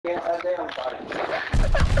that damn body.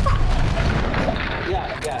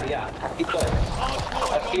 Yeah.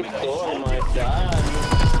 Aquí estoy, my God.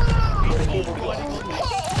 Where's the people going?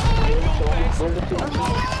 Where's the people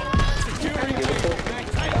going?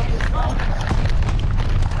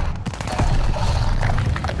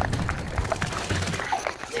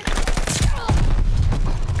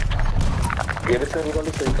 Give it to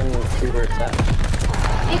everybody so you can see where it's at.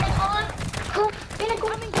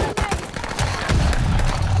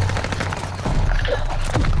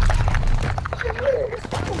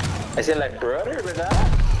 I said like brother, ¿verdad?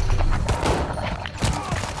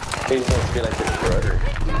 He's supposed to be like his brother.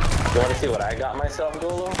 You want to see what I got myself,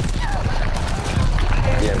 Golo?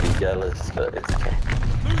 Yeah, be jealous, but it's okay.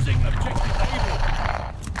 Losing objective able.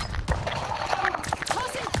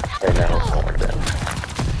 Right now it's more than.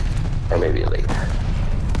 Or maybe later.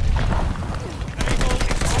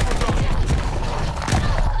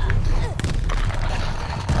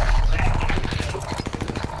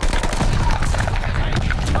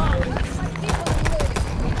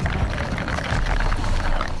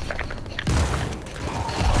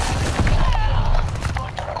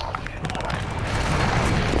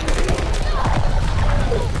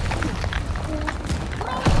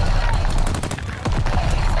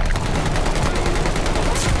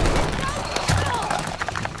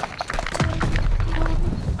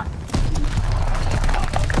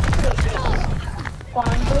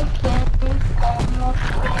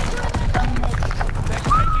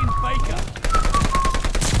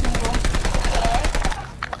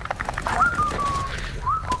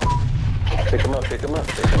 Pick him up.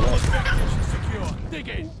 Secure. Dig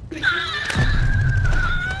in.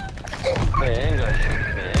 Venga.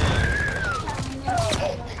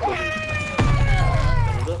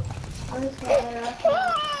 Objective able.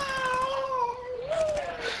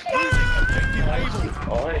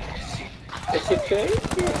 Oi. It's okay.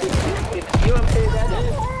 You want to pay that in?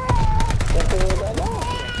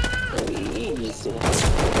 Easy.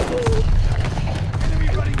 Enemy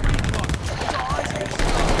running recon.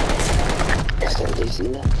 Did you see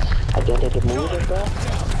that? I don't have to move it, bro.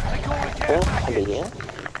 Oh, I mean, yeah.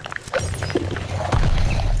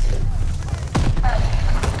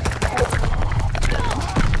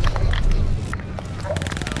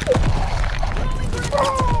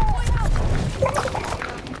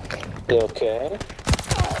 You okay?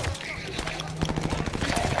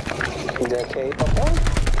 You okay, Papa?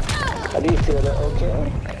 How do you feel? That okay?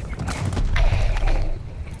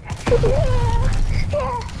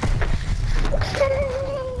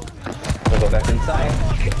 We'll go back inside.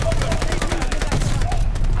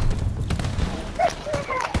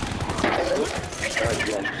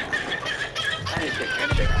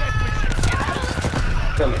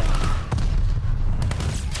 Come here.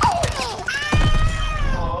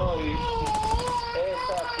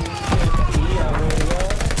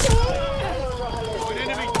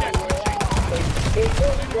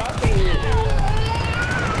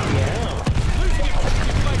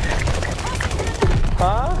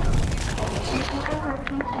 Huh?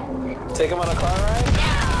 Take him on a car ride?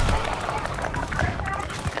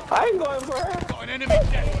 I ain't going for her. Got an enemy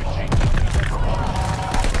death machine.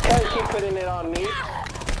 Can't keep putting it on me.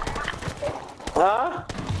 Huh?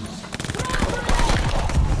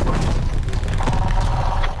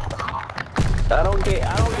 I don't get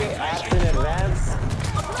asked in advance.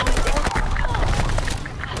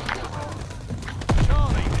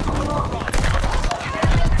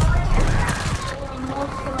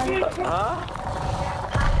 Huh?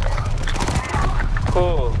 Who?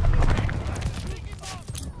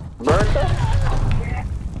 ¿Berta?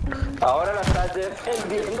 Ahora la estás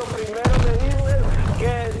defendiendo. Primero me dices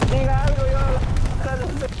que diga algo y ahora la estás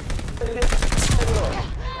defendiendo.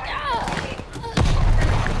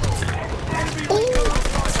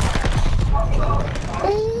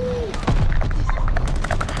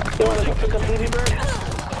 You wanna go pick up Didi Bird?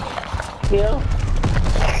 Yeah?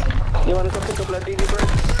 You wanna go pick up la Didi Bird?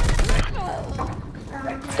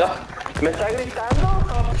 ¿Me está gritando?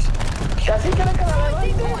 ¿Así quiere que la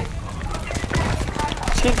levante?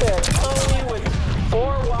 She said, only with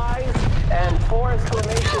 4 Y's and 4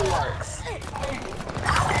 exclamation marks.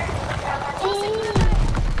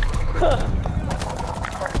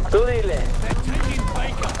 Tú dile.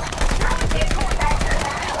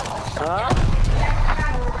 Huh?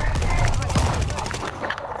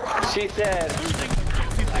 She said,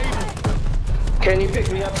 can you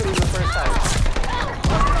pick me up please the first time?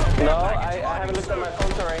 No, I haven't looked at my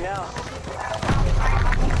phone till right now.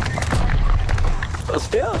 But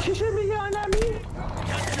still, she shouldn't be yelling at me.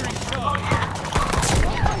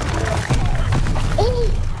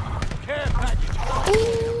 Care package.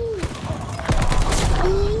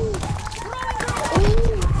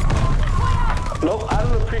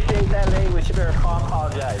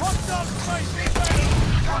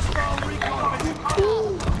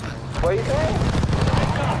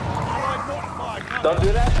 Don't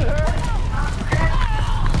do that to her.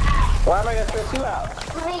 Why am I gonna stress you out?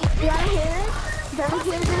 Wait, you wanna hear this? Do you wanna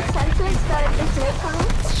hear this sentence that I just made, Honey?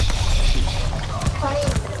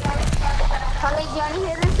 Honey, do you wanna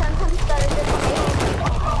hear this sentence that I just made?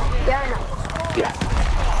 Yeah or no? Yeah.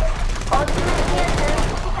 Ultimately, a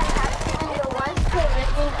terrible catastrophe in the West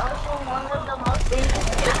Caribbean Ocean, one of the most dangerous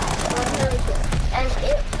hurricanes. And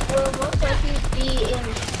it will most likely be in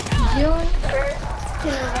June 1st to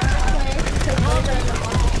November 20th because those are the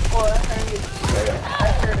months before a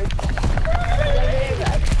hurricane.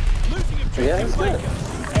 Yeah, it's good.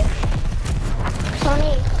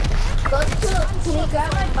 Tony, can you grab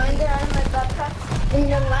my binder out of my backpack in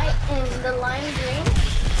the lime green?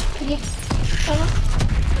 Can you,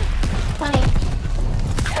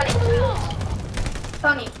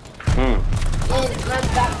 Tony. In my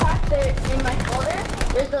backpack, in my folder,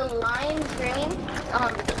 there's a lime green,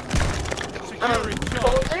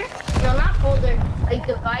 folder. No, not folder, like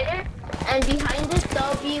divider. And behind it,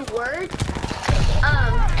 there'll be words.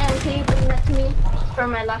 And can you bring that to me for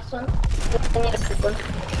my last one? I need a quick one.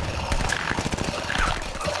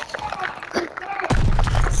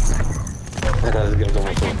 I thought it was gonna go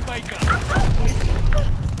my phone.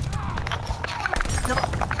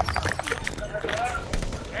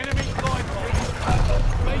 Enemy glide bomb.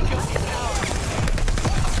 Baker is out.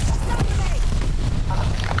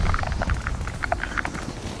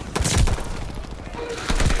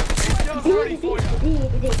 It's just ready for you.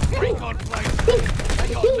 Recon plane. They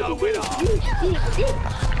got nowhere to hide.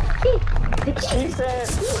 She said,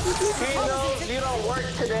 she knows you don't work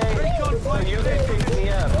today, so you can pick me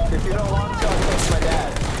up. If you don't want to, I'll text my dad.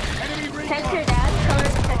 Enemy recon. Text your dad. Tell her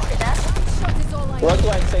to text your dad. What do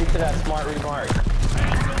I say to that smart remark?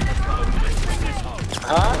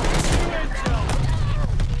 Huh?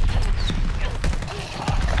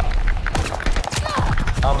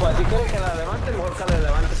 Pues si quiere que la levante, mejor que la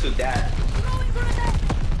levante su dad.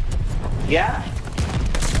 Yeah?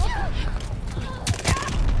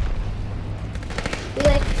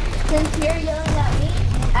 Like, since you're yelling at me,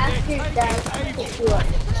 ask your dad to pick you up.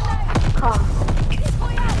 Calm.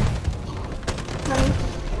 Honey,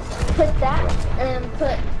 put that and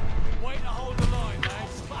put... Way to hold the line, man.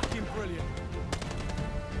 It's fucking brilliant.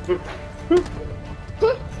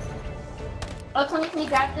 Oh, Tony, can you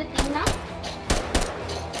grab the thing now?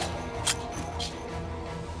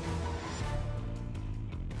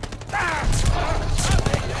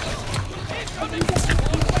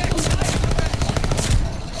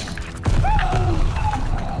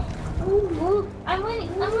 Ooh, I'm winning.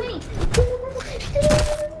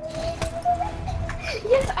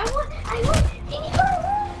 Yes, I won.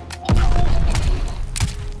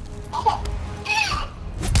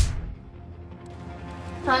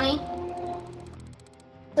 Honey,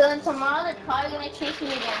 so then tomorrow they're probably gonna chase me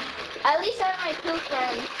again. At least I have my two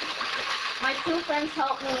friends. My two friends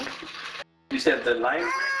help me. You said the life?